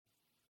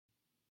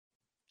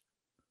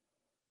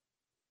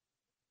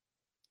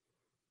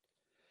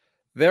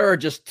There are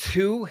just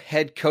two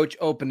head coach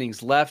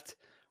openings left.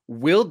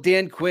 Will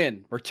Dan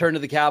Quinn return to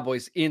the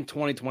Cowboys in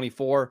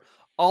 2024?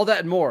 All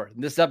that and more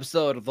in this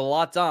episode of the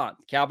Locked On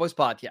Cowboys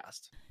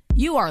podcast.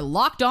 You are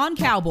Locked On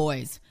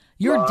Cowboys,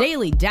 your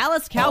daily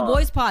Dallas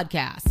Cowboys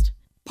podcast.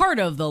 Part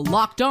of the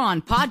Locked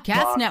On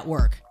Podcast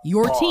Network,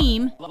 your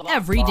team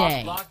every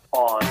day. Locked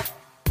On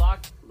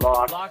Cowboys.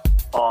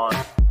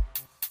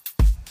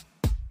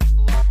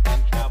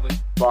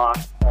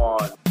 Locked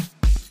On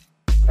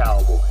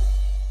Cowboys.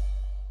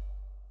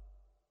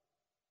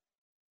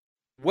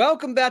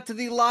 Welcome back to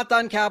the Locked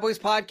On Cowboys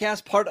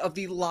podcast, part of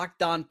the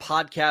Locked On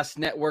Podcast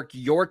Network,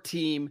 your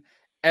team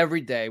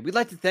every day. We'd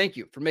like to thank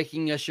you for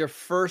making us your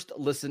first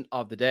listen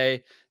of the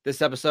day.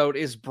 This episode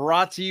is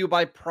brought to you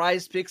by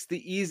Prize Picks,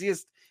 the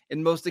easiest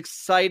and most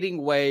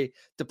exciting way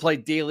to play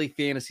daily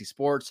fantasy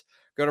sports.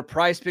 Go to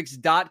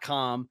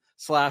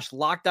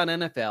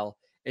prizepicks.com/LockedOnNFL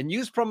and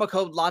use promo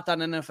code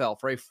LockedOnNFL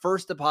for a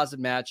first deposit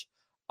match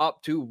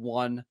up to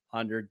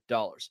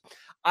 $100.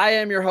 I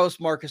am your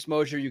host, Marcus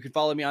Mosher. You can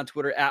follow me on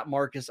Twitter at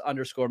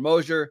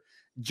Marcus_Mosher.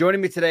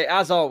 Joining me today,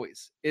 as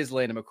always, is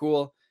Landon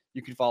McCool.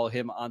 You can follow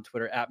him on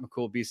Twitter at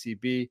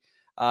McCoolBCB.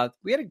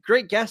 We had a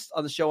great guest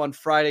on the show on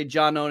Friday,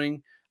 John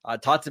Owning.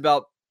 Talked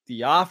about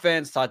the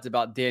offense, talked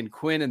about Dan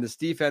Quinn and this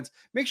defense.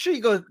 Make sure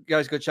you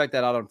guys go check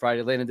that out on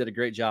Friday. Landon did a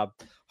great job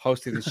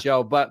hosting the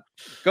show. But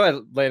go ahead,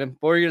 Landon.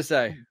 What were you going to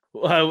say?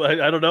 Well,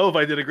 I don't know if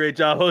I did a great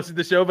job hosting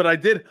the show, but I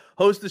did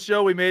host the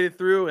show. We made it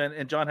through,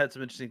 and John had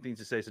some interesting things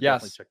to say, so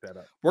definitely check that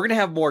out. We're going to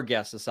have more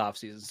guests this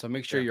offseason, so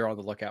make sure you're on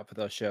the lookout for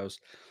those shows.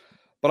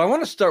 But I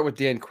want to start with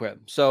Dan Quinn.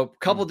 So a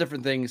couple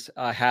different things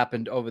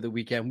happened over the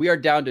weekend. We are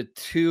down to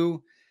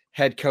two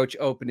head coach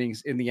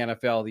openings in the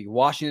NFL, the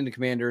Washington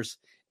Commanders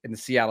and the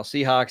Seattle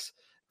Seahawks.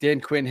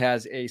 Dan Quinn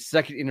has a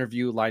second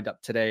interview lined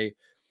up today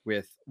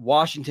with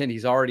Washington.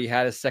 He's already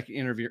had a second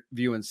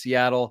interview in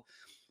Seattle.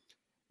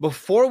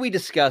 Before we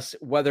discuss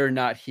whether or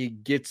not he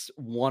gets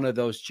one of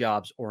those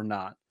jobs or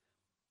not,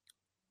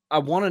 I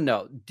want to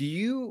know, do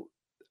you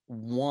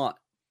want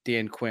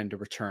Dan Quinn to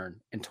return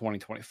in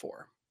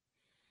 2024?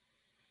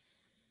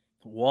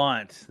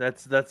 Want.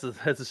 That's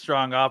a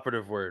strong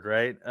operative word,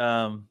 right?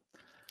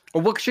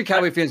 Or what should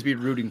Cowboy fans be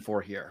rooting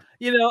for here?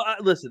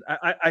 Listen,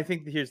 I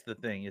think here's the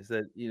thing is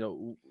that,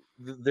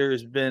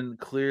 there's been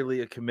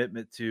clearly a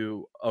commitment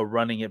to a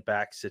running it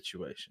back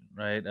situation,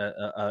 right?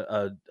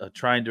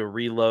 Trying to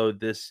reload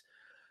this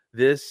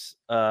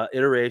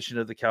iteration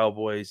of the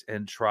Cowboys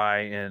and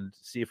try and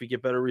see if we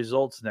get better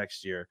results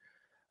next year.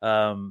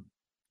 And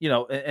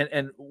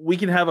we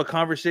can have a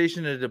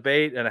conversation, a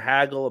debate, and a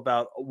haggle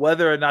about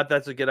whether or not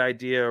that's a good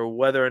idea or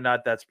whether or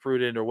not that's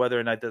prudent or whether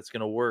or not that's going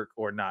to work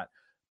or not.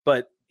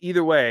 But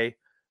either way,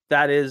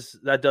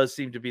 that does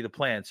seem to be the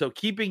plan. So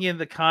keeping in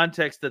the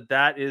context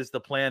that is the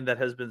plan that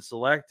has been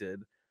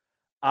selected,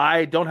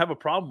 I don't have a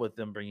problem with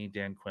them bringing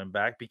Dan Quinn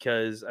back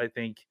because I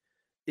think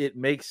it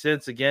makes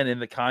sense, again, in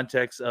the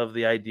context of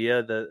the idea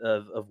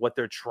of what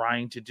they're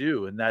trying to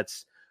do. And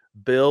that's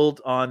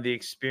build on the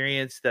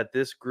experience that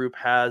this group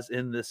has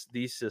in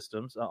these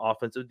systems,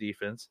 offensive,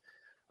 defense,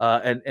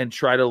 and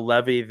try to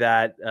levy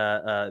that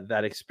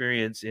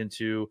experience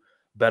into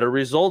better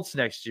results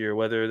next year,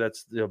 whether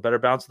that's better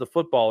bounce of the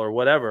football or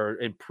whatever,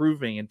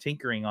 improving and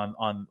tinkering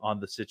on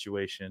the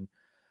situation.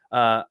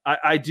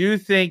 I do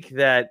think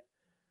that,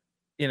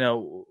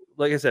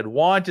 like I said,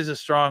 want is a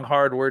strong,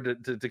 hard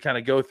word to kind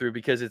of go through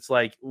because it's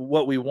like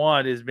what we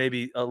want is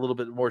maybe a little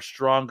bit more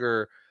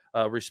stronger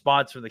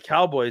response from the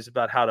Cowboys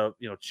about how to,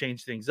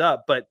 change things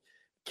up. But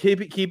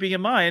keeping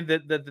in mind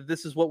that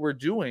this is what we're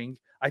doing,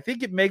 I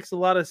think it makes a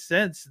lot of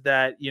sense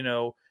that,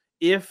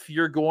 if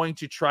you're going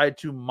to try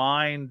to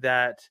mine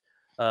that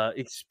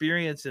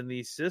experience in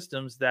these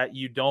systems, that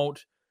you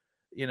don't,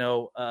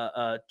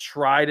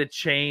 try to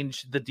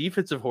change the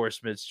defensive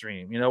horse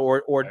midstream,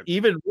 or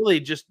even really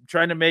just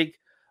trying to make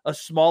a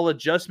small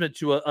adjustment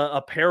to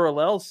a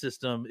parallel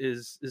system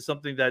is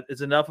something that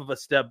is enough of a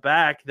step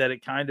back that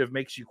it kind of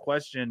makes you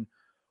question,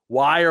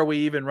 why are we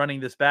even running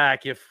this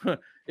back if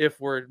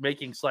we're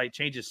making slight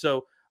changes?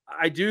 So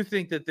I do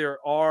think that there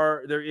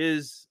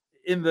is,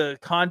 in the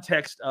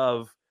context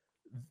of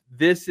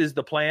this is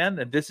the plan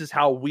and this is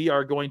how we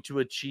are going to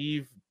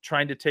achieve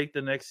trying to take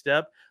the next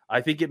step,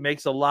 I think it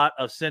makes a lot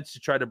of sense to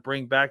try to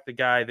bring back the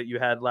guy that you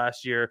had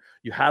last year.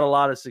 You had a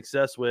lot of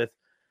success with.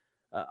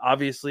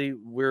 Obviously,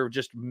 we're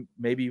just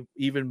maybe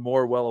even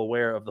more well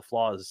aware of the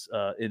flaws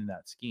in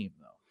that scheme,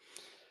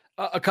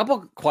 though. A couple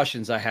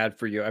questions I had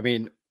for you. I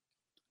mean,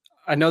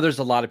 I know there's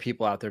a lot of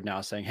people out there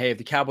now saying, hey, if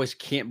the Cowboys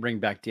can't bring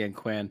back Dan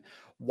Quinn,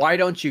 why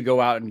don't you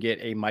go out and get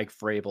a Mike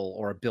Vrabel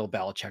or a Bill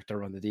Belichick to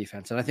run the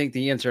defense? And I think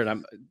the answer,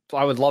 and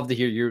I would love to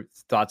hear your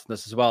thoughts on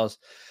this as well, is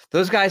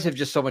those guys have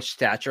just so much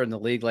stature in the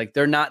league. Like,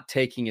 they're not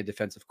taking a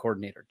defensive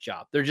coordinator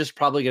job. They're just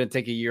probably going to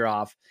take a year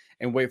off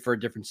and wait for a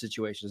different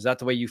situation. Is that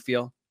the way you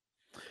feel?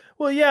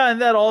 Well, yeah, and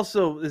that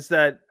also is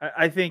that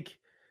I think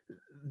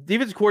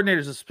defensive coordinator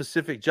is a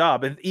specific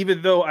job, and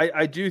even though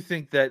I do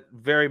think that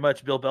very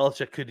much Bill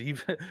Belichick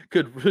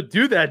could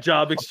do that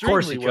job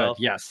extremely well.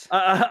 Yes,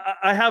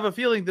 I have a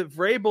feeling that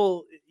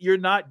Vrabel, you're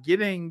not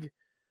getting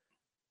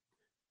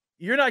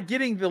you're not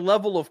getting the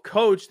level of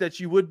coach that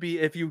you would be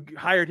if you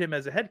hired him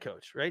as a head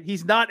coach, right?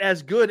 He's not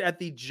as good at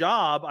the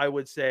job, I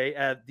would say,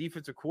 at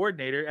defensive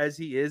coordinator as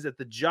he is at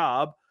the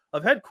job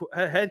of head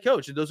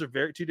coach. And those are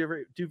two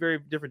very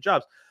different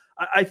jobs.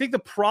 I think the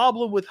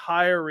problem with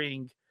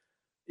hiring,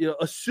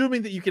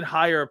 assuming that you can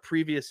hire a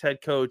previous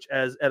head coach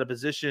as at a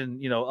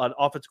position, an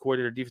offense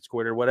coordinator, defense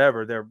coordinator,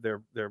 whatever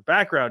their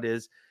background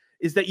is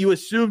that you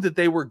assume that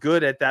they were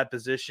good at that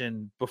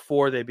position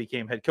before they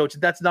became head coach.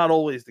 And that's not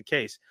always the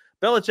case.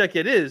 Belichick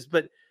it is,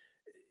 but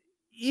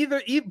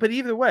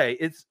either way,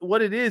 it's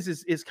what it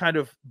is kind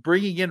of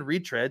bringing in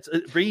retreads,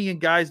 bringing in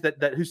guys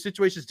that whose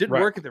situations didn't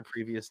work at their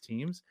previous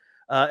teams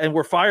and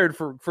were fired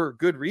for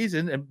good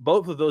reason. And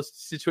both of those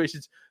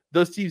situations,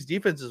 those teams'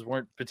 defenses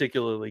weren't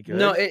particularly good.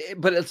 No,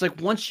 but it's like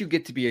once you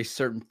get to be a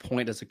certain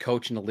point as a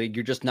coach in the league,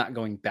 you're just not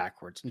going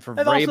backwards. And for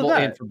Vrabel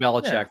and for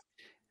Belichick,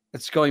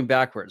 it's going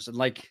backwards. And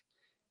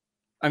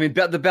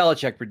the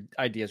Belichick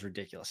idea is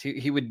ridiculous.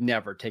 He would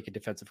never take a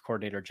defensive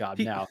coordinator job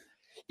now.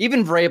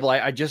 Even Vrabel,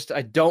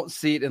 I don't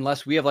see it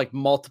unless we have like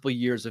multiple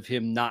years of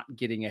him not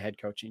getting a head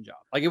coaching job.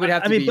 Like it would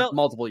have to be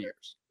multiple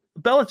years.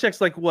 Belichick's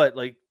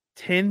like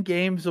 10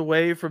 games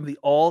away from the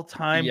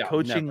all-time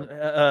coaching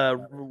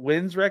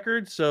wins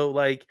record. So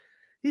like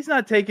he's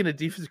not taking a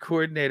defensive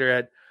coordinator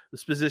at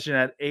this position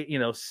at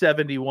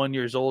 71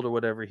 years old or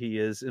whatever he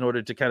is in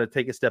order to kind of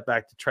take a step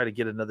back to try to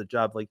get another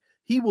job. Like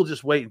he will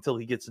just wait until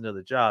he gets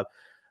another job.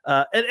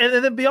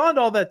 And then beyond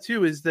all that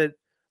too is that,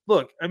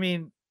 look, I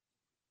mean,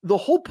 the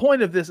whole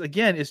point of this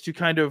again is to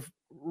kind of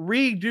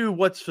redo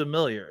what's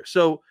familiar.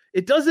 So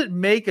it doesn't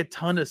make a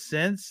ton of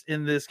sense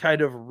in this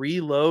kind of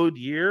reload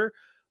year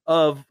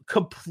of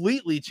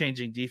completely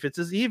changing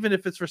defenses, even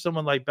if it's for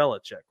someone like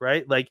Belichick,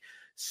 right? Like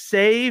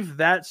save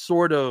that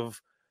sort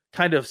of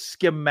kind of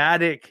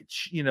schematic,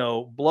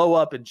 blow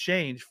up and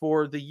change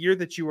for the year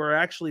that you are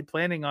actually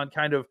planning on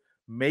kind of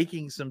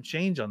making some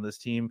change on this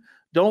team.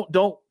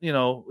 Don't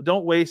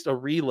waste a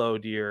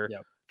reload year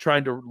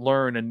trying to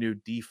learn a new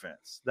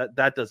defense.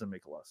 That doesn't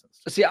make a lot of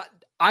sense. See,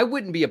 I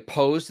wouldn't be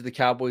opposed to the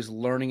Cowboys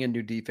learning a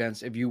new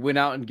defense if you went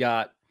out and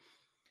got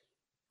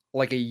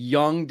like a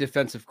young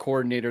defensive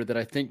coordinator that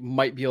I think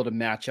might be able to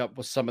match up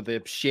with some of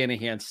the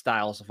Shanahan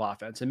styles of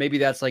offense. And maybe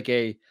that's like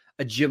a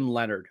Jim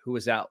Leonard who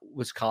was at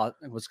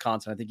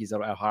Wisconsin. I think he's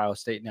at Ohio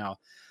State now.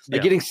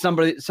 Like getting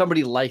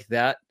somebody like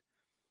that.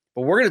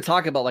 But we're going to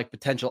talk about like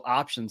potential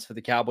options for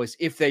the Cowboys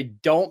if they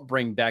don't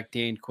bring back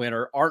Dan Quinn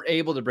or aren't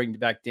able to bring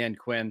back Dan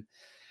Quinn.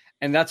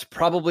 And that's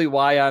probably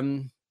why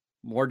I'm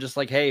more just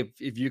like, hey,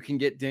 if you can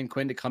get Dan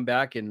Quinn to come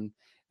back and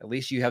at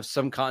least you have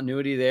some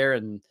continuity there.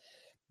 And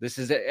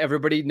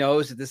everybody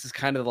knows that this is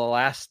kind of the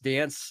last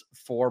dance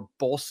for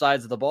both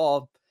sides of the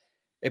ball.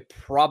 It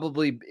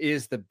probably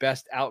is the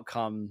best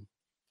outcome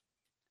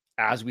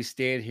as we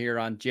stand here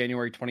on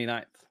January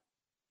 29th.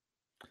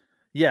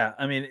 Yeah,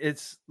 I mean,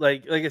 it's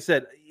like I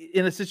said,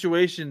 in a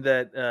situation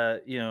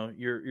that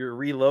you're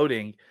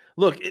reloading.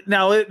 Look,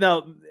 now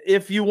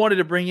if you wanted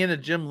to bring in a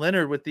Jim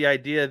Leonard with the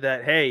idea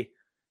that, hey,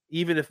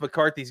 even if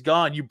McCarthy's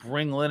gone, you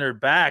bring Leonard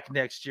back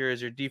next year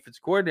as your defense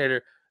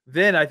coordinator,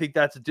 then I think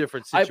that's a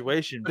different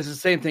situation. It's the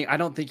same thing. I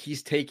don't think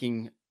he's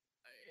taking.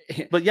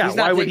 But yeah,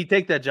 why would he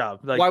take that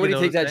job? Like, why would he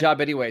take that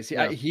job anyways?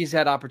 Yeah. He's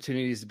had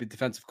opportunities to be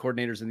defensive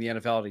coordinators in the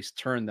NFL, and he's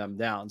turned them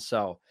down.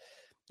 So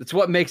that's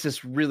what makes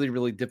this really,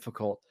 really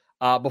difficult.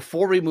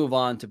 Before we move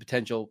on to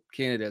potential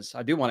candidates,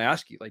 I do want to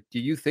ask you, do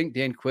you think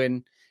Dan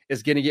Quinn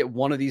is going to get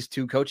one of these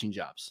two coaching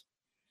jobs?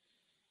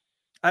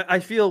 I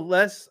feel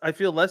less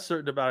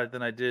certain about it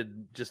than I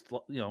did just,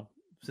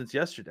 since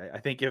yesterday. I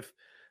think if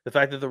the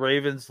fact that the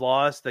Ravens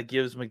lost, that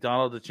gives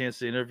McDonald a chance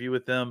to interview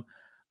with them.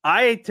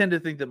 I tend to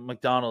think that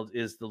McDonald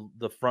is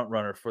the front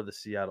runner for the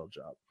Seattle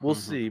job. We'll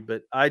see,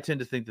 but I tend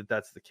to think that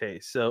that's the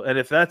case. So, and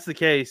if that's the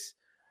case,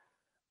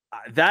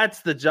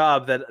 that's the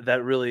job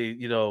that really,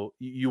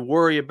 you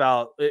worry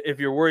about. If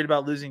you're worried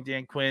about losing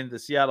Dan Quinn, the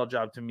Seattle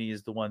job to me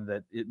is the one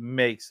that it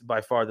makes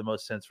by far the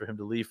most sense for him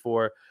to leave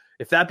for.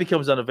 If that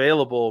becomes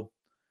unavailable,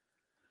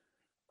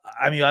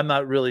 I mean, I'm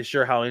not really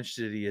sure how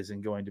interested he is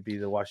in going to be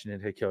the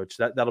Washington head coach.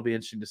 That'll be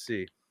interesting to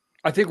see.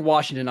 I think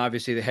Washington,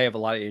 obviously, they have a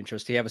lot of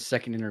interest. They have a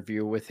second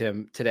interview with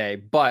him today,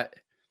 but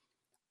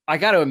I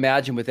got to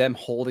imagine with them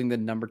holding the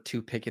number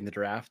 2 pick in the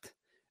draft,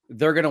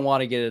 they're going to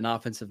want to get an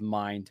offensive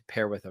mind to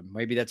pair with him.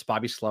 Maybe that's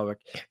Bobby Slowick.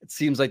 It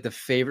seems like the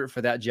favorite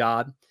for that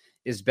job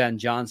is Ben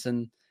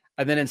Johnson.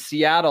 And then in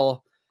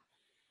Seattle,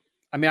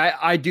 I mean,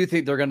 I do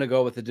think they're going to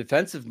go with a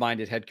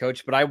defensive-minded head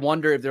coach, but I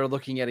wonder if they're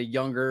looking at a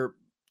younger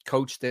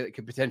coach that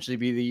could potentially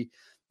be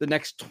the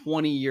next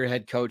 20-year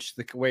head coach,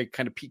 the way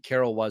kind of Pete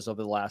Carroll was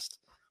over the last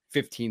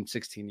 15,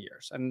 16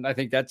 years. And I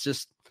think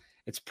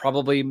it's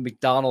probably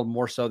McDonald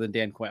more so than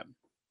Dan Quinn.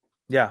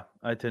 Yeah,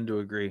 I tend to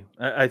agree.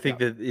 I think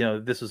that,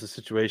 this was a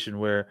situation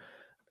where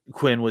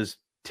Quinn was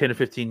 10 or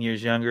 15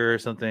 years younger or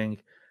something.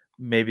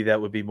 Maybe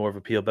that would be more of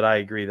appeal, but I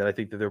agree that I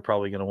think that they're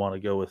probably going to want to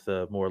go with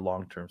a more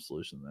long-term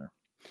solution there.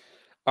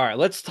 All right,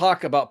 let's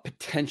talk about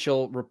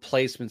potential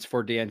replacements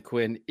for Dan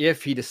Quinn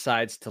if he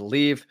decides to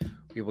leave.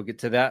 We will get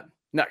to that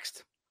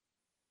next.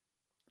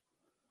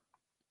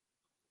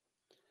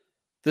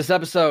 This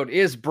episode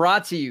is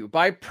brought to you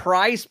by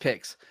Prize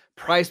Picks.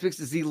 Prize Picks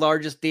is the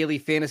largest daily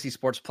fantasy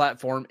sports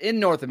platform in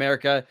North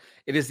America.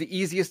 It is the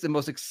easiest and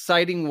most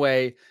exciting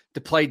way to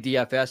play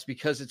DFS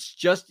because it's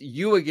just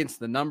you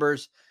against the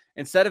numbers.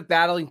 Instead of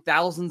battling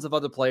thousands of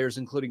other players,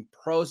 including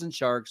pros and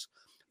sharks,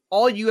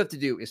 all you have to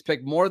do is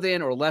pick more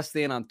than or less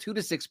than on 2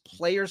 to 6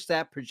 player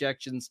stat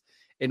projections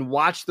and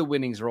watch the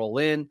winnings roll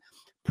in.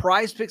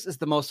 Prize Picks is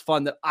the most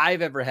fun that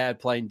I've ever had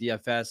playing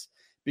DFS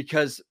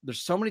because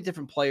there's so many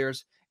different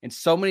players and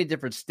so many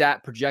different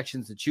stat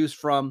projections to choose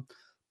from.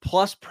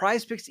 Plus,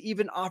 Prize Picks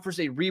even offers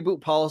a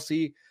reboot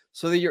policy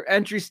so that your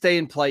entries stay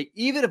in play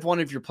even if one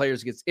of your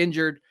players gets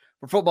injured.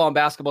 For football and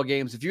basketball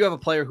games, if you have a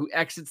player who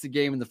exits the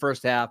game in the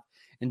first half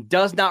and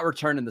does not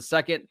return in the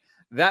second,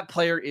 that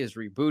player is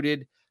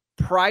rebooted.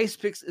 Prize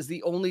Picks is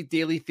the only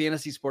daily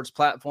fantasy sports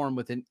platform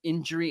with an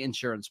injury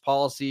insurance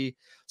policy.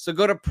 So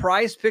go to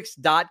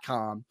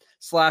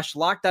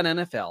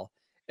prizepicks.com/LockedOnNFL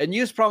and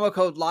use promo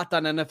code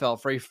LockedOnNFL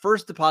for a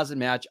first deposit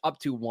match up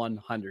to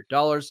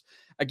 $100.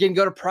 Again,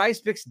 go to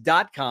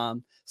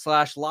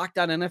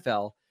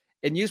prizepicks.com/LockedOnNFL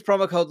and use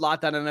promo code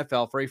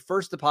LockedOnNFL for a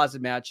first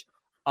deposit match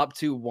up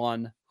to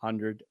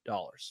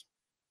 $100.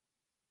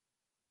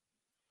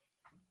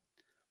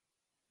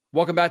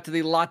 Welcome back to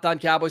the Locked On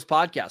Cowboys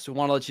podcast. We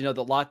want to let you know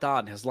that Locked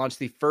On has launched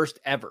the first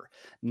ever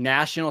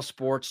national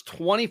sports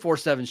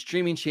 24/7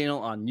 streaming channel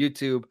on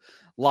YouTube.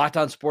 Locked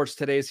On Sports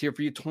Today is here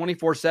for you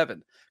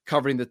 24/7,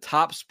 covering the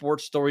top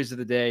sports stories of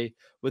the day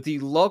with the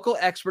local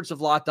experts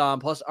of Locked On,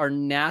 plus our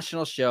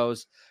national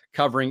shows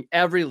covering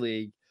every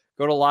league.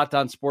 Go to Locked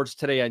On Sports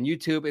Today on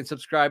YouTube and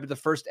subscribe to the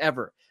first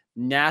ever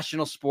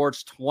national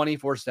sports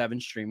 24/7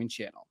 streaming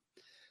channel.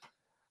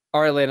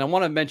 All right, Landon, I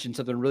want to mention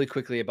something really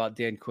quickly about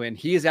Dan Quinn.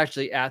 He is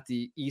actually at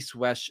the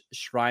East-West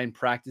Shrine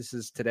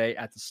practices today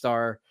at the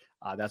Star.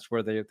 That's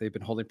where they've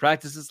been holding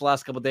practices the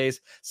last couple of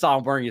days. Saw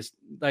him wearing his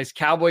nice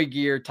cowboy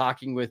gear,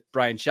 talking with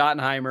Brian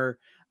Schottenheimer.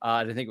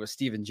 I think it was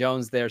Stephen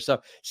Jones there.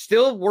 So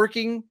still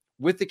working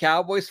with the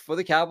Cowboys, for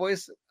the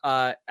Cowboys,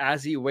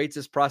 as he waits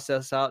his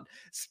process out.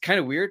 It's kind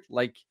of weird.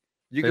 Like,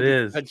 you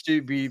could potentially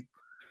be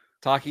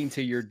talking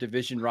to your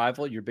division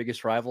rival, your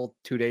biggest rival,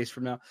 2 days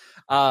from now.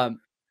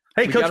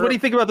 Hey, Coach, what do you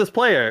think about this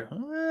player?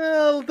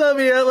 Well,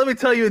 let me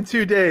tell you in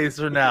 2 days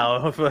from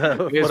now what I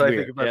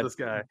think about this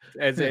guy.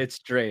 It's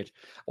strange.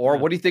 Or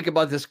what do you think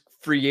about this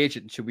free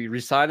agent? Should we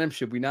resign him?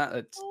 Should we not?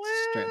 It's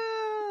strange.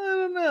 I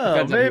don't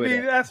know. Maybe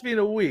ask me in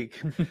a week.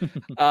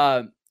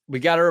 We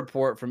got a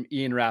report from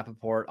Ian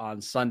Rappaport on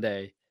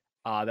Sunday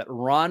that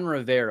Ron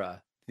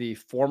Rivera, the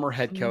former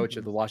head coach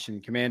of the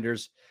Washington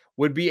Commanders,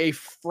 would be a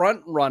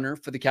front runner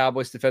for the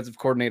Cowboys defensive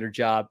coordinator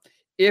job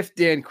if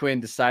Dan Quinn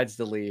decides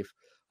to leave.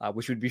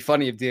 Which would be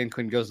funny if Dan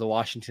Quinn goes to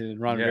Washington and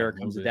Ron Rivera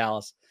comes to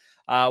Dallas.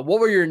 What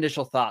were your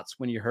initial thoughts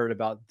when you heard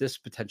about this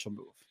potential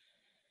move?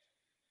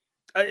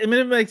 I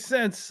mean, it makes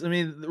sense. I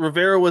mean,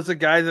 Rivera was a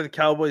guy that the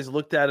Cowboys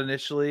looked at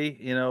initially,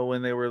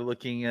 when they were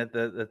looking at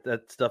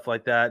that stuff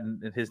like that,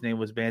 and his name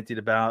was bantied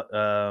about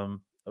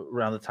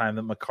around the time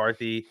that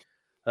McCarthy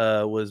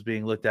was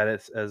being looked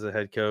at as a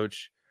head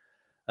coach.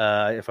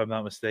 If I'm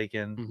not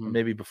mistaken,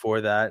 maybe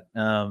before that.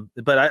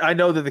 But I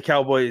know that the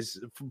Cowboys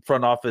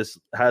front office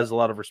has a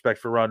lot of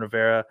respect for Ron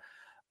Rivera.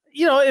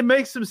 It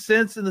makes some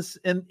sense in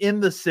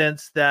the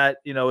sense that,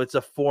 it's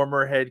a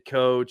former head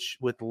coach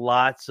with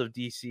lots of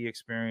DC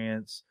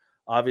experience,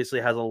 obviously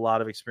has a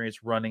lot of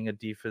experience running a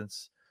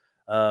defense.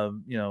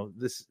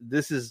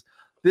 This is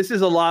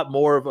a lot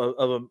more of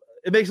a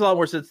it makes a lot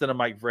more sense than a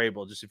Mike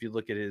Vrabel, just if you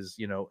look at his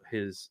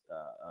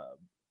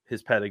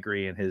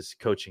pedigree and his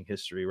coaching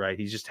history, right?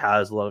 He just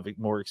has a lot of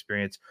more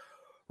experience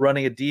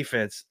running a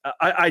defense.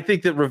 I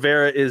think that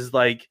Rivera is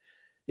like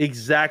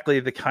exactly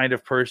the kind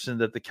of person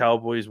that the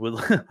Cowboys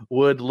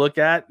would look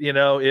at,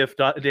 if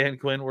Dan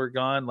Quinn were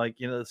gone. Like,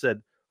 I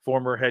said,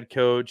 former head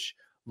coach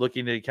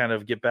looking to kind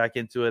of get back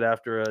into it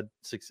after a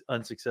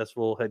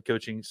unsuccessful head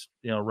coaching,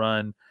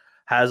 run,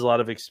 has a lot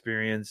of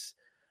experience.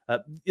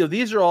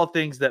 These are all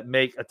things that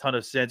make a ton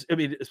of sense. I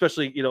mean,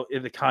 especially,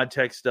 in the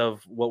context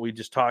of what we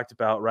just talked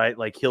about, right?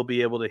 Like, he'll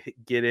be able to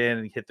get in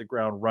and hit the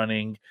ground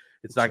running.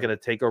 It's not going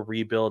to take a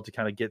rebuild to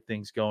kind of get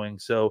things going.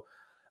 So,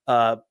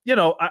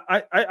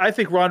 I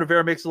think Ron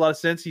Rivera makes a lot of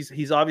sense.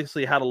 He's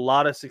obviously had a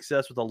lot of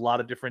success with a lot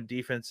of different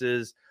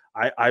defenses.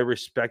 I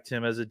respect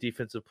him as a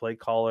defensive play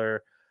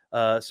caller.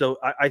 So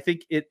I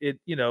think it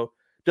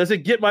does it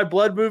get my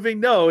blood moving?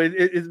 No,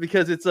 it's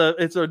because it's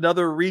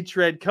another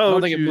retread coach. I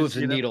don't think it moves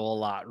the needle a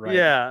lot, right?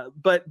 Yeah,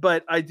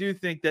 but I do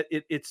think that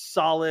it's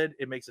solid.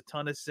 It makes a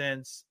ton of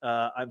sense.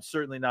 I'm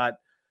certainly not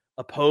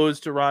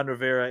opposed to Ron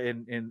Rivera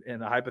in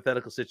a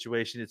hypothetical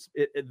situation.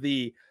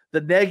 The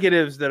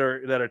negatives that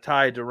are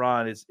tied to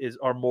Ron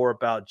are more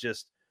about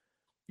just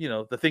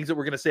the things that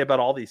we're going to say about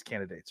all these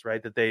candidates,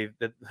 right? That they've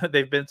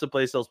been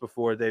someplace else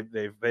before.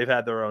 They've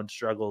had their own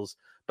struggles.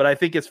 But I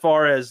think as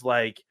far as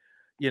like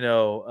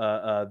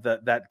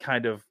that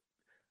kind of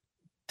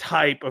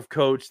type of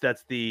coach,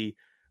 that's the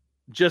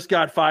just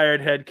got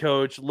fired head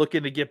coach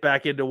looking to get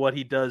back into what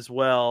he does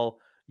well,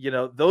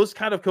 those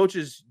kind of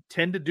coaches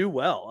tend to do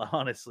well,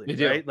 honestly, They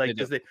do. right? Like, They do.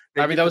 because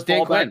they I mean, get that to was Dan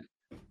fall back.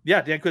 Quinn.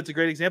 Yeah, Dan Quinn's a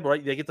great example,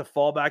 right? They get to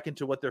fall back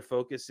into what their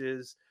focus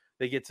is.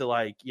 They get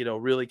to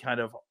really kind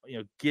of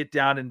get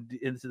down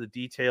into the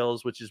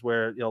details, which is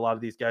where a lot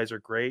of these guys are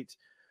great.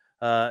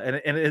 And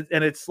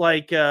it's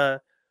like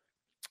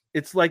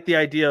the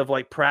idea of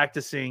like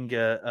practicing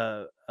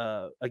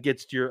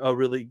against a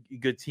really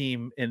good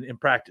team in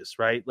practice,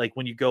 right? Like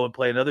when you go and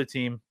play another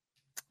team,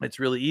 it's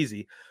really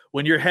easy.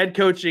 When you're head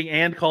coaching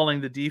and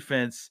calling the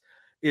defense,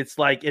 it's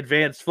like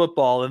advanced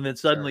football, and then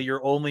suddenly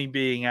you're only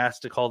being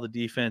asked to call the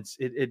defense.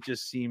 It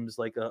just seems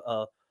like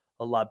a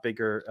lot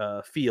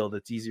bigger field.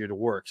 It's easier to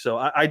work. So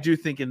I do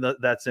think in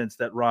that sense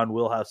that Ron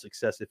will have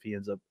success if he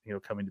ends up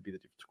coming to be the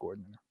defense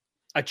coordinator.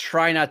 I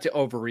try not to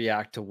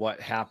overreact to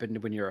what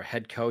happened when you're a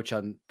head coach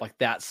on like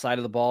that side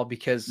of the ball,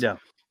 because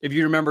if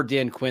you remember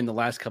Dan Quinn, the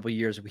last couple of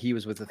years he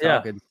was with the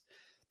Falcons,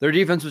 their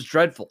defense was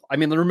dreadful. I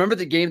mean, remember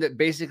the game that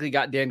basically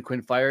got Dan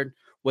Quinn fired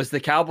was the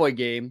Cowboy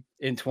game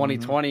in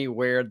 2020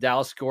 where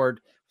Dallas scored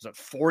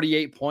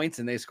 48 points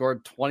and they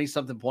scored 20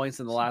 something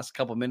points in the last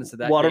couple minutes of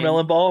that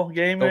watermelon ball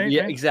game. So, right?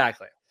 Yeah,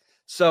 exactly.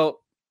 So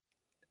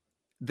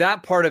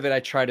that part of it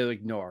I try to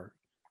ignore.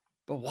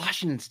 But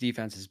Washington's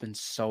defense has been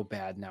so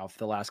bad now for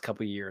the last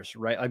couple of years,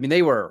 right? I mean,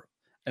 they were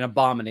an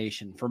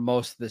abomination for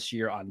most of this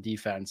year on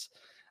defense.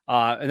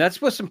 And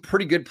that's with some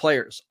pretty good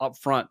players up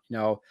front.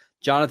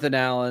 Jonathan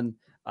Allen,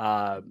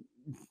 Deron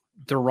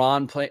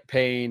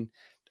Payne,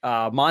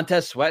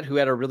 Montez Sweat, who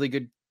had a really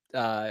good,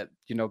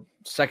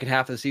 second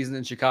half of the season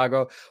in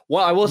Chicago.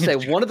 Well, I will say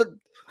one of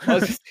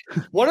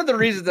the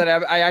reasons that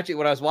I actually,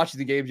 when I was watching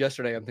the game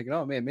yesterday, I'm thinking,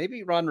 oh man,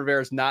 maybe Ron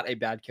Rivera is not a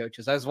bad coach.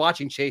 Because I was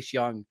watching Chase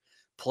Young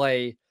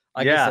play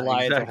against the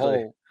Lions. Exactly.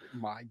 Oh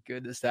my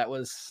goodness, that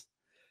was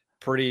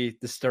pretty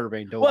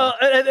disturbing to watch.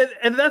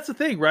 And that's the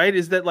thing, right?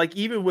 Is that like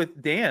even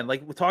with Dan,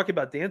 like we're talking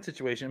about Dan's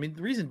situation. I mean,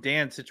 the reason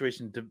Dan's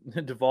situation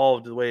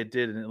devolved the way it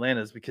did in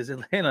Atlanta is because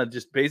Atlanta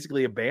just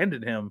basically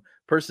abandoned him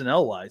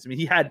personnel wise. I mean,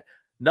 he had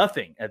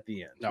nothing at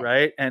the end,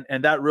 right?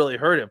 And that really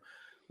hurt him.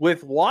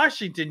 With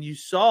Washington, you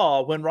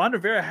saw when Ron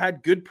Rivera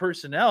had good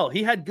personnel,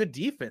 he had good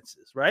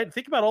defenses, right?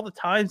 Think about all the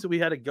times that we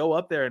had to go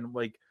up there and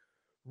like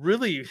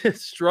really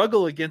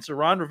struggle against a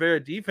Ron Rivera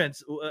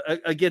defense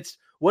against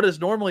what is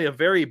normally a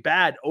very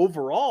bad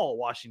overall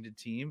Washington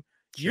team.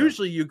 Sure.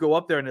 Usually you go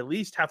up there and at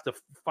least have to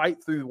fight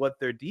through what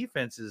their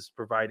defense is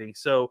providing.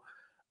 So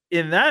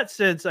in that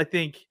sense, I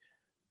think,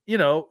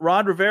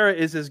 Ron Rivera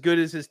is as good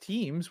as his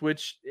teams,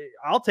 which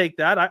I'll take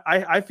that.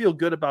 I feel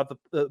good about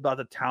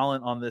the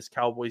talent on this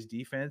Cowboys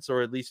defense,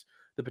 or at least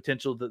the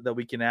potential that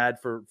we can add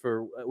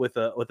with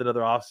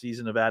another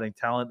offseason of adding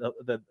talent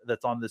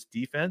that's on this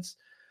defense.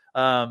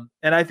 And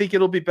I think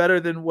it'll be better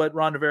than what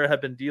Ron Rivera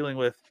had been dealing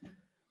with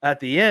at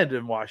the end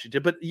in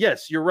Washington. But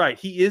yes, you're right.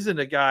 He isn't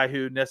a guy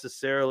who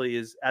necessarily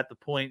is at the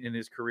point in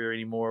his career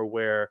anymore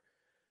where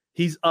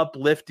he's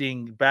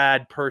uplifting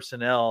bad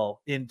personnel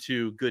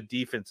into good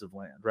defensive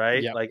land,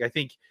 right? Yep. Like I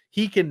think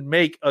he can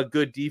make a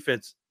good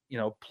defense,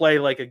 play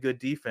like a good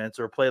defense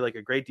or play like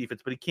a great defense,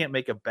 but he can't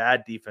make a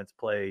bad defense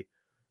play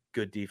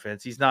good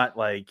defense. He's not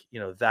like,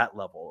 that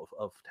level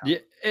of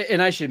talent. Yeah,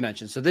 and I should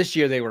mention, so this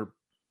year they were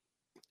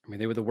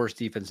the worst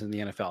defense in the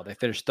NFL. They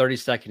finished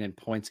 32nd in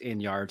points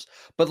and yards.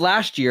 But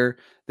last year,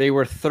 they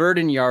were third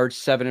in yards,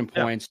 7 in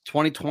points.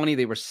 2020,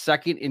 they were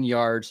second in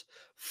yards,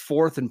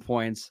 4th in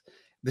points.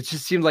 It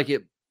just seemed like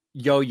it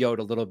yo-yoed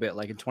a little bit.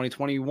 Like in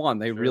 2021,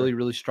 they really,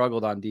 really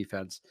struggled on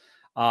defense.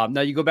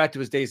 Now, you go back to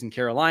his days in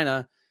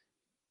Carolina.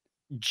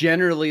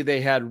 Generally, they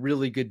had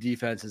really good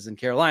defenses in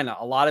Carolina.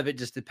 A lot of it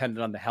just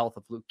depended on the health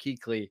of Luke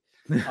Kuechly,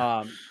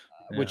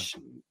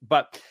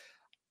 but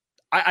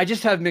I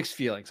just have mixed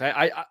feelings.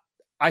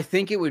 I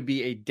think it would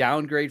be a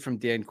downgrade from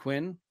Dan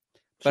Quinn,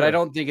 but I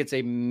don't think it's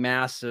a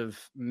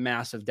massive,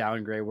 massive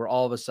downgrade where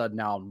all of a sudden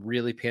now I'm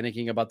really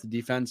panicking about the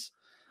defense.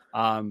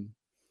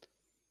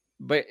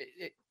 But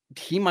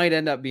he might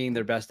end up being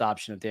their best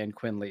option if Dan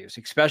Quinn leaves,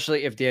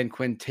 especially if Dan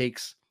Quinn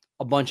takes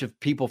a bunch of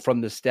people from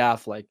the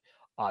staff like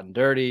on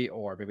Dirty,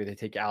 or maybe they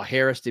take Al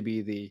Harris to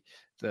be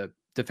the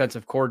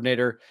defensive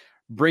coordinator.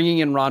 Bringing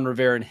in Ron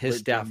Rivera and his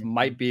staff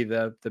might be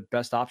the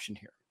best option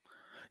here.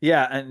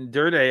 Yeah, and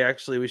Dirty,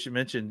 actually, we should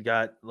mention,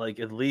 got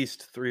like at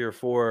least 3 or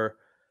 4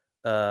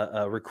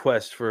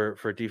 requests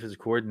for defensive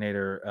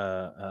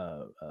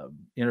coordinator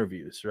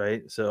interviews,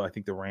 right? So I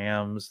think the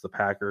Rams, the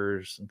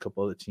Packers, and a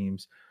couple other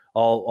teams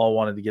all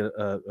wanted to get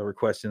a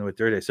request in with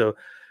Dirty. So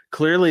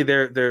clearly,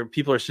 their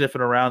people are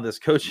sniffing around this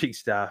coaching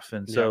staff,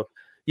 and so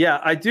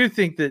I do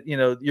think that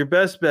your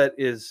best bet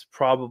is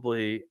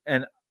probably,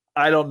 and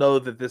I don't know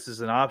that this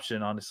is an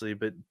option, honestly,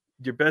 but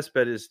your best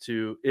bet is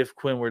if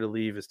Quinn were to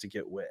leave, is to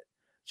get Witt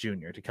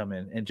Jr. to come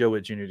in and Joe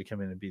Witt Jr. to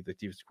come in and be the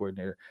defensive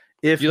coordinator.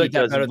 If you like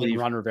that better than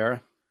Ron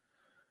Rivera?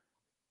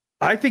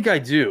 I think I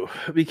do,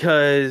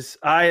 because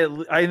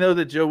I know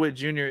that Joe Witt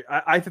Jr.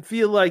 I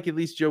feel like at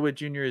least Joe Witt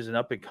Jr. is an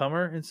up and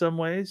comer in some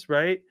ways,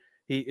 right?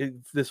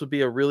 This would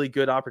be a really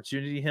good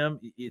opportunity to him.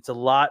 It's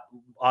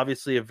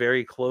obviously a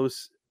very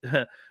close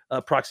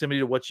proximity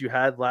to what you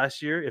had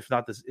last year, if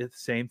not the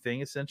same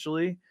thing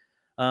essentially.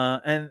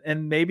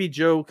 And maybe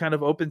Joe kind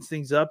of opens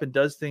things up and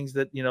does things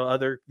that,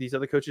 these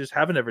other coaches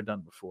haven't ever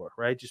done before,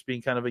 right? Just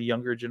being kind of a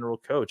younger general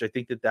coach. I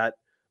think that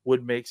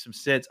would make some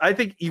sense. I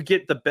think you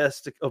get the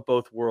best of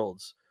both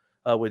worlds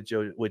with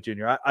Joe Wood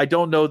Jr. I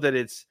don't know that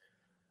it's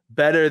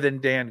better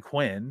than Dan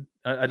Quinn.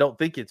 I don't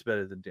think it's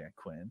better than Dan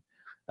Quinn.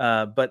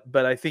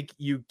 But I think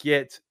you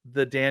get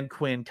the Dan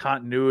Quinn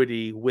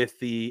continuity with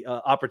the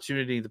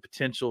opportunity, the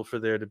potential for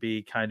there to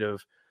be kind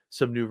of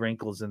some new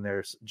wrinkles in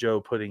there.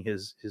 Joe putting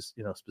his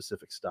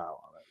specific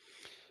style on it.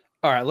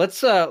 All right,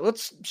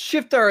 let's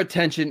shift our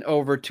attention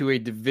over to a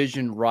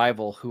division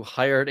rival who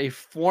hired a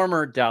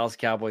former Dallas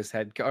Cowboys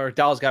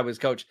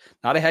coach,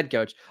 not a head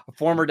coach, a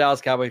former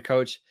Dallas Cowboys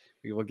coach.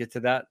 We will get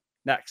to that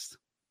next.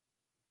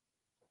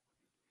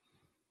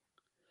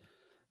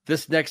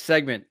 This next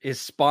segment is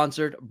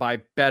sponsored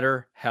by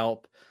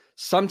BetterHelp.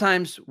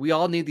 Sometimes we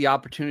all need the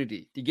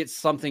opportunity to get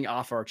something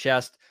off our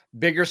chest,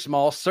 big or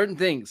small. Certain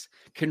things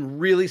can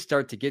really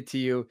start to get to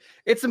you.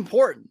 It's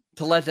important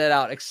to let that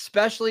out,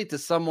 especially to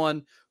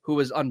someone who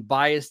is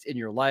unbiased in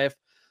your life.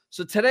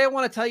 So today I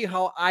want to tell you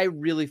how I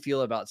really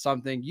feel about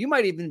something. You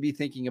might even be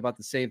thinking about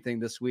the same thing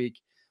this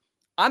week.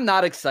 I'm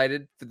not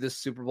excited for this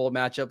Super Bowl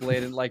matchup,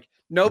 Landon. Like,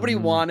 nobody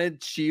wanted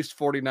Chiefs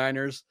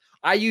 49ers.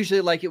 I usually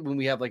like it when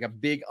we have like a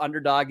big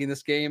underdog in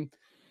this game.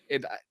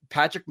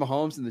 Patrick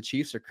Mahomes and the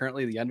Chiefs are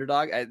currently the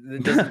underdog.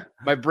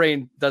 My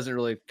brain doesn't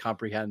really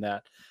comprehend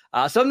that.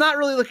 So I'm not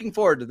really looking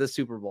forward to this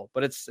Super Bowl,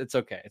 but it's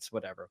okay. It's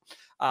whatever.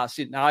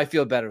 See, now I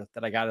feel better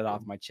that I got it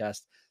off my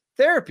chest.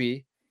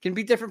 Therapy can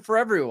be different for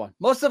everyone.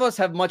 Most of us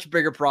have much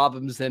bigger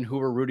problems than who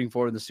we're rooting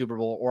for in the Super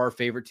Bowl or our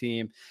favorite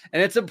team.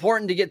 And it's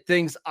important to get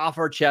things off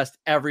our chest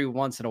every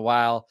once in a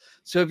while.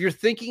 So if you're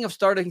thinking of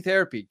starting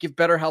therapy, give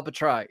BetterHelp a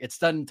try. It's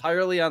done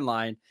entirely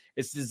online.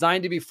 It's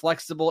designed to be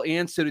flexible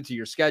and suited to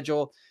your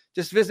schedule.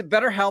 Just visit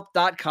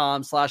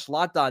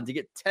betterhelp.com/lockedon to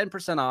get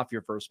 10% off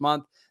your first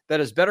month. That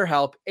is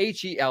BetterHelp,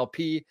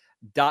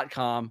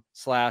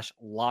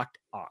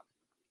 HELP.com/lockedon.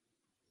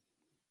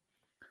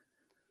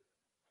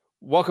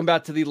 Welcome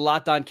back to the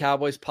Locked On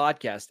Cowboys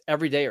podcast.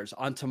 Everydayers.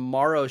 On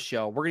tomorrow's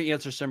show, we're going to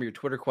answer some of your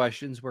Twitter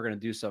questions. We're going to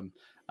do some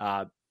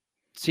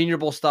Senior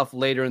Bowl stuff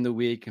later in the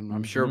week, and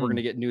I'm sure we're going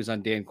to get news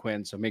on Dan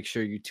Quinn, so make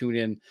sure you tune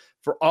in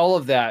for all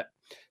of that.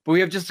 But we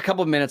have just a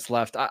couple of minutes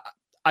left.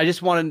 I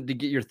just wanted to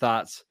get your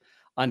thoughts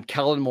on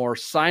Kellen Moore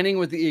signing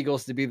with the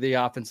Eagles to be the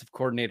offensive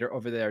coordinator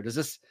over there. Does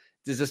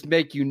this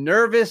make you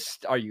nervous?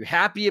 Are you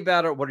happy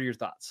about it? What are your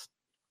thoughts?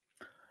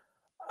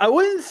 I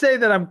wouldn't say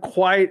that I'm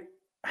quite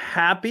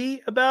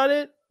happy about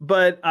it,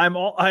 but I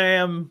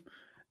am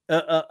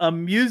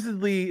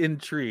amusedly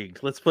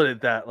intrigued. Let's put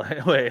it that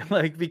way,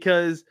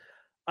 because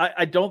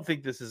I don't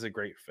think this is a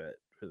great fit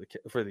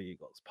for the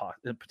Eagles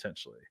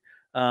potentially.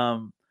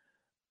 First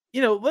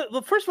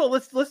of all,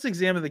 let's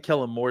examine the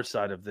Kellen Moore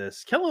side of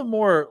this. Kellen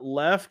Moore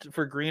left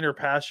for greener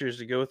pastures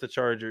to go with the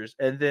Chargers,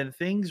 and then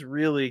things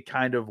really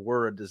kind of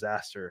were a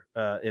disaster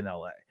in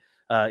LA.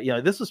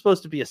 This was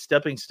supposed to be a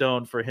stepping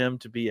stone for him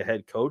to be a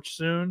head coach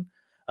soon.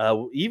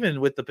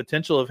 Even with the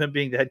potential of him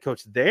being the head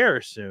coach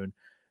there soon,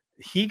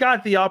 he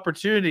got the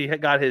opportunity,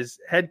 got his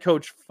head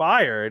coach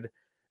fired,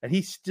 and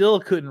he still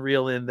couldn't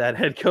reel in that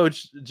head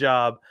coach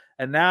job.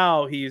 And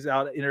now he's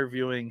out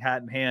interviewing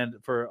hat in hand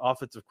for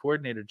offensive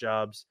coordinator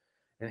jobs.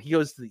 And he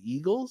goes to the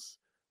Eagles,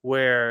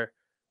 where,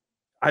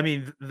 I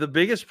mean, the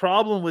biggest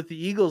problem with the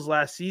Eagles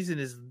last season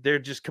is their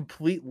just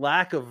complete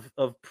lack of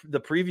the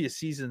previous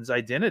season's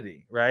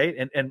identity, right?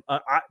 And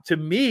to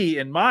me,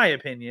 in my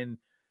opinion,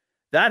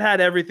 that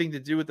had everything to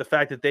do with the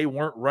fact that they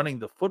weren't running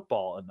the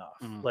football enough.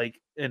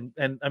 And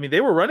I mean, they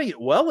were running it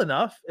well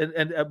enough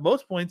and at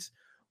most points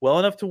well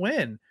enough to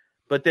win,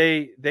 but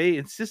they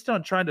insist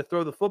on trying to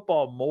throw the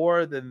football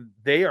more than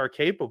they are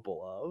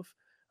capable of.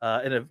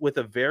 With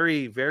a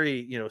very,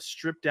 very,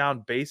 stripped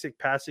down basic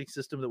passing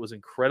system that was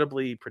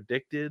incredibly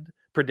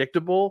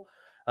predictable.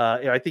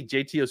 I think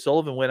JT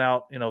O'Sullivan went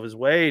out, of his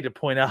way to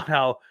point out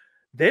how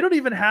they don't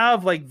even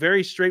have like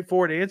very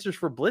straightforward answers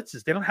for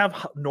blitzes. They don't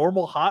have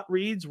normal hot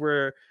reads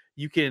where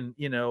you can,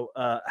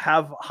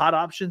 have hot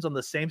options on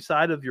the same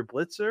side of your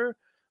blitzer.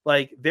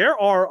 Like, there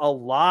are a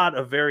lot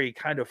of very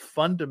kind of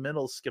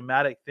fundamental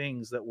schematic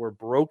things that were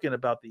broken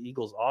about the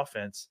Eagles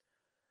offense.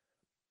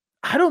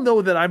 I don't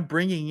know that I'm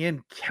bringing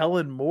in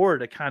Kellen Moore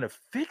to kind of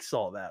fix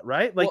all that,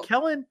 right? Like,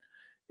 Kellen,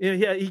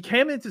 he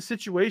came into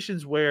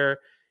situations where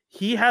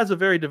he has a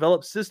very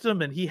developed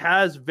system and he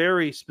has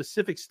very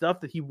specific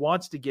stuff that he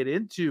wants to get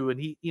into.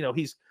 And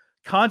he's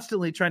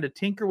constantly trying to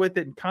tinker with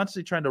it and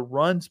constantly trying to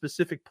run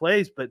specific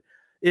plays. But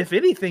if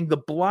anything, the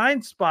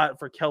blind spot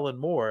for Kellen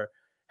Moore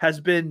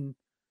has been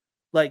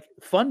like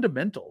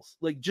fundamentals,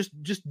 like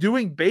just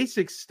doing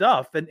basic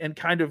stuff and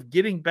kind of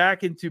getting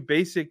back into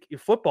basic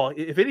football.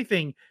 If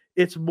anything,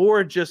 it's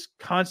more just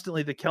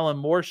constantly the Kellen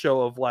Moore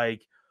show of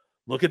like,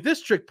 look at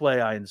this trick play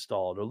I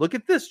installed, or look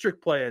at this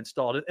trick play I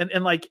installed.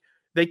 And like,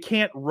 they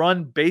can't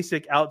run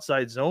basic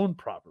outside zone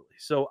properly.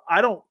 So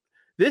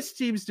this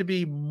seems to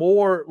be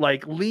more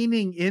like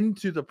leaning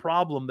into the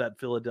problem that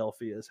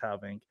Philadelphia is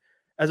having,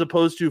 as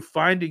opposed to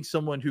finding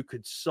someone who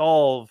could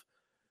solve,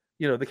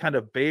 the kind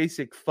of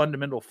basic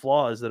fundamental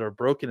flaws that are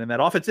broken in that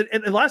offense.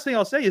 And the last thing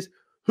I'll say is,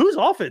 whose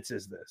offense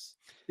is this?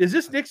 Is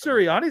this Nick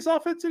Sirianni's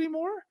offense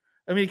anymore?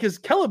 I mean, because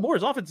Kellen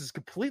Moore's offense is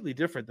completely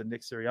different than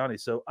Nick Sirianni.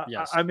 So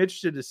I'm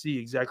interested to see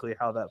exactly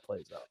how that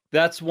plays out.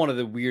 That's one of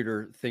the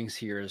weirder things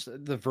here is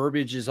the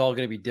verbiage is all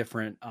going to be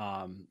different.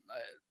 I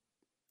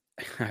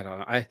don't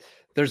know.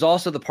 There's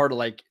also the part of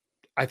like,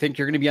 I think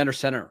you're going to be under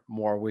center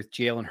more with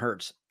Jalen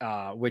Hurts,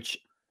 which,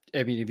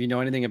 I mean, if you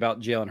know anything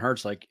about Jalen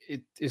Hurts, like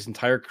his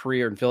entire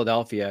career in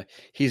Philadelphia,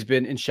 he's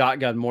been in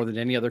shotgun more than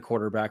any other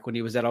quarterback. When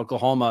he was at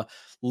Oklahoma,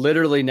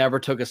 literally never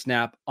took a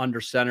snap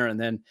under center. And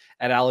then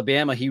at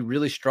Alabama, he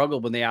really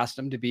struggled when they asked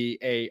him to be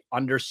a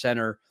under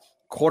center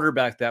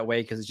quarterback that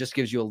way, because it just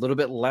gives you a little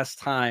bit less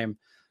time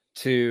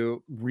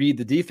to read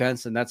the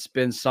defense. And that's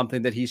been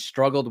something that he's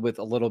struggled with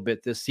a little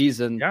bit this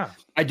season. Yeah.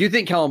 I do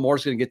think Kellen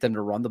Moore's going to get them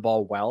to run the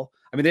ball well.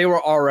 I mean, they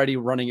were already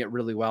running it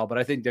really well, but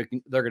I think they're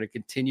going to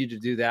continue to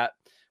do that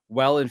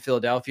well in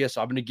Philadelphia.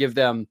 So I'm going to give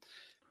them,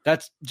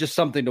 that's just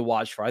something to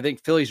watch for. I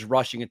think Philly's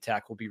rushing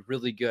attack will be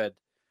really good.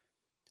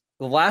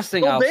 The last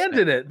thing They'll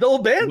abandon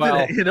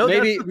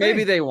it.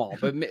 Maybe they won't,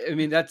 but I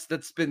mean,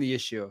 that's been the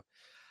issue.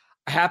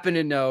 I happen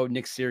to know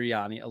Nick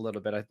Sirianni a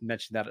little bit. I've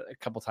mentioned that a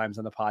couple times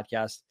on the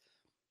podcast.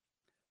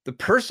 The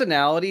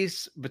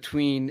personalities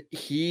between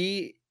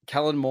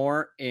Kellen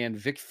Moore, and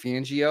Vic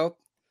Fangio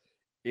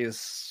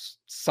is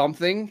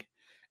something.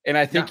 And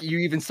I think you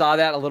even saw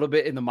that a little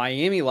bit in the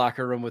Miami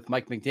locker room with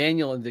Mike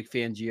McDaniel and Vic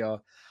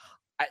Fangio.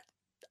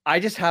 I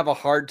just have a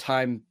hard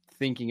time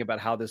thinking about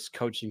how this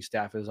coaching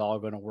staff is all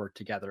going to work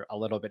together a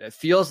little bit. It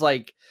feels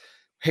like,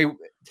 hey,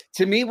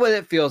 to me, what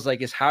it feels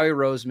like is Howie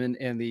Roseman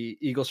and the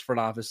Eagles front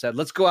office said,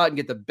 let's go out and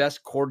get the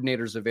best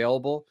coordinators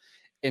available.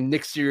 And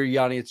Nick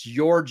Sirianni, it's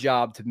your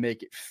job to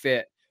make it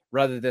fit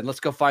rather than let's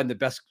go find the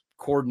best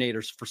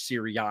coordinators for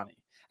Sirianni.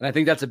 And I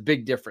think that's a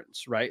big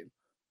difference, right?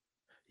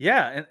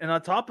 Yeah, and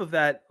on top of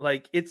that,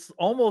 like it's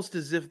almost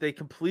as if they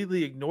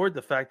completely ignored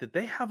the fact that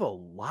they have a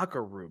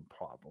locker room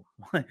problem.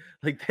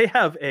 Like they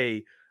have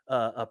a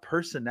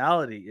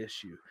personality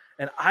issue,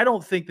 and I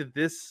don't think that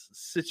this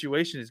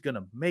situation is going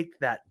to make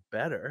that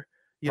better.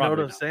 You know what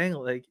I'm saying?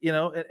 Like,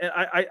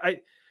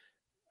 and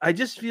I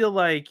just feel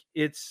like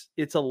it's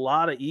a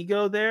lot of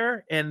ego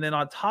there, and then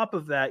on top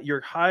of that,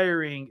 you're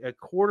hiring a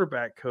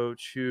quarterback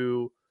coach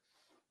who,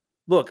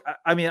 look,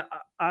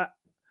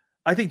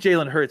 I think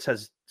Jalen Hurts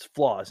has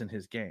flaws in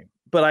his game,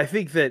 but I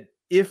think that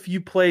if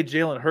you play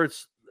Jalen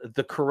Hurts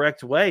the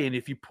correct way, and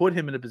if you put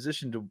him in a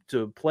position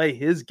to play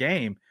his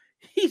game,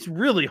 he's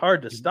really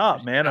hard to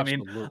stop, man.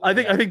 Absolutely. I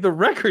mean, I think the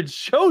records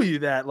show you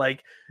that.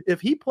 Like,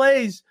 if he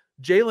plays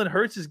Jalen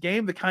Hurts'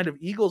 game, the kind of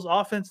Eagles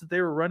offense that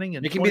they were running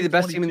in, it can be the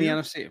best team in the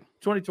NFC.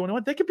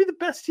 2021, they could be the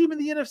best team in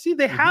the NFC.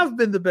 They have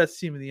been the best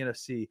team in the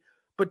NFC,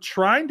 but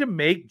trying to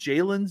make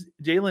Jalen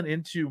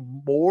into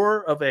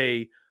more of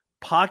a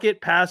pocket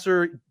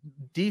passer,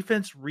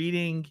 defense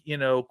reading,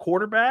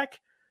 quarterback,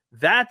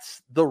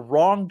 that's the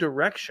wrong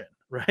direction,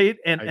 right?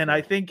 And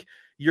I think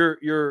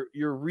you're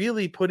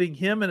really putting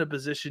him in a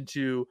position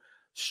to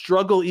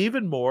struggle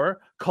even more,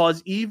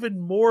 cause even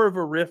more of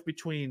a rift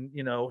between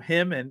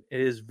him and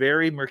his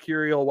very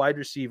mercurial wide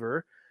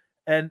receiver,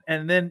 and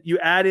then you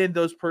add in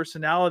those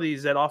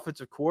personalities at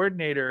offensive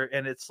coordinator,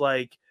 and it's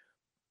like,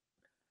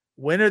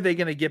 when are they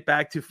going to get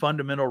back to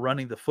fundamental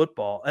running the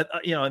football?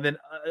 And then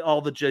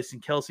all the Jason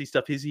Kelsey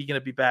stuff, is he going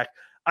to be back?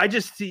 I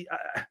just see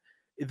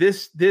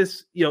this,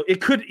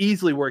 it could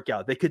easily work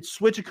out. They could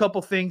switch a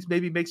couple things,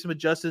 maybe make some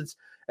adjustments,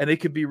 and it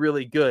could be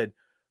really good.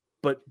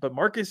 But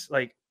Marcus,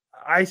 like,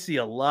 I see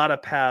a lot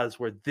of paths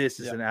where this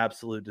is an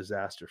absolute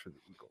disaster for the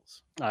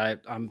Eagles.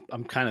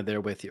 I'm kind of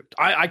there with you.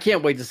 I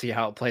can't wait to see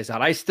how it plays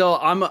out.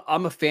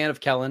 I'm a fan of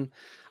Kellen.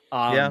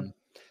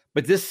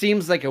 But this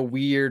seems like a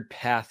weird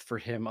path for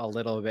him a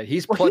little bit.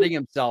 He's putting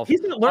himself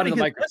under the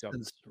microscope,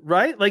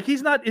 right? Like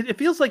he's not. It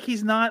feels like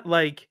he's not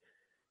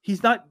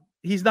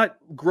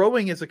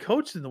growing as a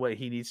coach in the way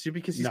he needs to,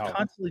 because he's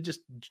constantly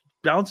just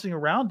bouncing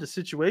around to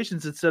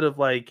situations instead of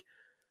like.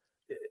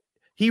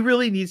 He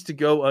really needs to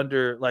go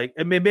under, like,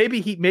 I mean,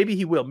 maybe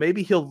he will.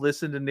 Maybe he'll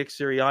listen to Nick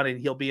Sirianni and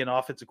he'll be an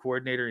offensive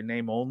coordinator in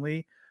name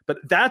only. But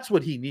that's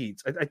what he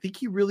needs. I think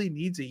he really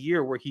needs a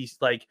year where he's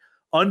like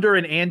under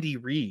an Andy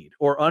Reid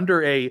or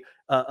under an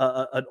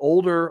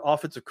older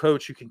offensive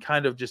coach who can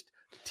kind of just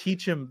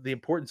teach him the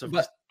importance of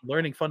just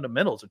learning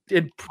fundamentals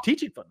and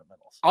teaching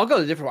fundamentals. I'll go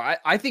the different way.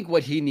 I think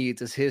what he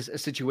needs is a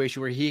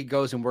situation where he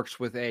goes and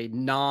works with a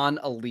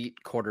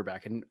non-elite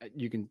quarterback, and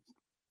you can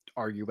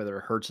argue whether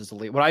it hurts as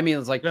elite. What I mean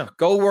is like,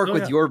 go work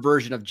with your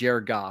version of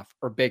Jared Goff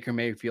or Baker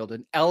Mayfield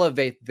and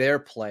elevate their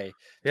play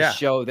to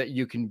show that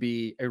you can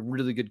be a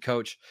really good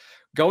coach.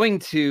 Going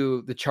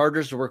to the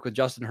Chargers to work with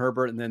Justin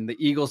Herbert and then the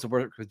Eagles to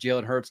work with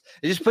Jalen Hurts,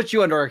 it just puts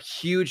you under a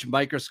huge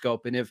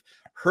microscope. And if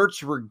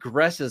Hurts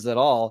regresses at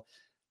all,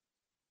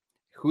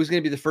 who's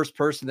going to be the first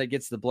person that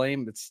gets the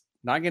blame? It's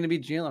not going to be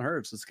Jalen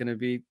Hurts. It's going to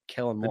be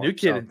Kellen Moore. The new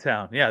kid in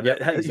town. Yeah.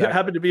 Exactly.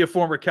 Happened to be a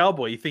former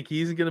Cowboy. You think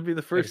he's going to be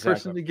the first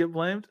person to get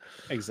blamed?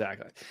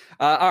 Exactly.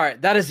 All right.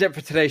 That is it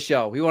for today's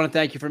show. We want to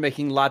thank you for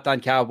making Locked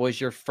On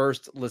Cowboys your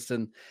first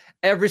listen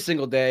every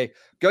single day.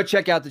 Go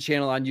check out the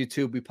channel on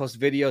YouTube. We post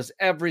videos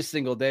every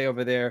single day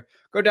over there.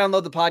 Go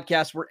download the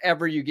podcast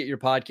wherever you get your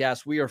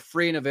podcasts. We are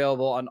free and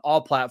available on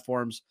all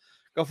platforms.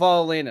 Go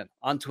follow Landon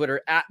on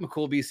Twitter at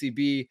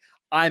McCoolBCB.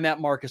 I'm at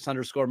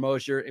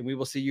Marcus_Mosher, and we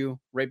will see you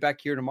right back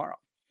here tomorrow.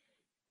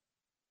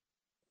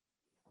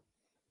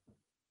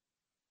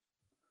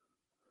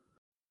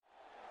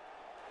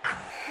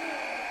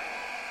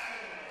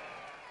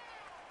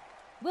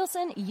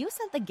 Wilson, you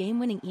sent the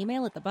game-winning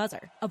email at the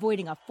buzzer,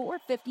 avoiding a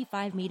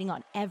 4:55 meeting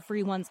on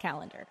everyone's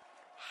calendar.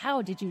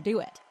 How did you do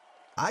it?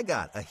 I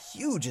got a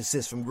huge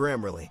assist from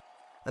Grammarly,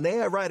 an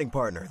AI writing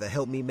partner that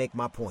helped me make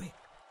my point.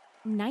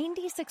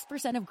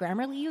 96% of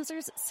Grammarly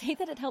users say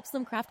that it helps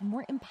them craft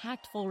more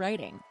impactful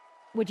writing.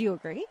 Would you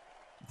agree?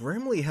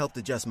 Grammarly helped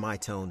adjust my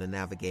tone to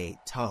navigate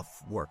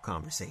tough work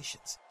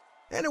conversations.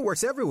 And it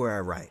works everywhere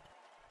I write,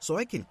 so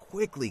I can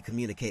quickly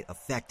communicate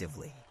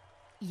effectively.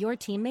 Your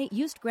teammate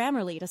used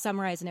Grammarly to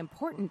summarize an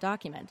important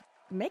document,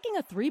 making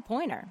a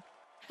 3-pointer.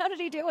 How did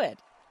he do it?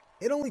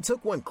 It only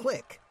took one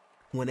click.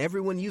 When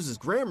everyone uses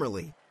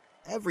Grammarly,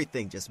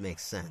 everything just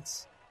makes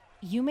sense.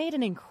 You made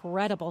an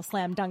incredible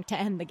slam dunk to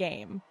end the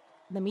game.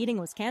 The meeting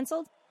was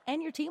canceled,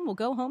 and your team will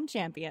go home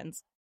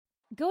champions.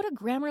 Go to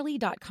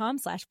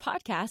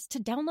Grammarly.com/podcast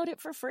to download it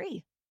for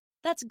free.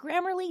 That's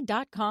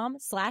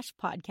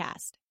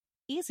Grammarly.com/podcast.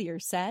 Easier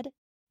said,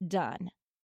 done.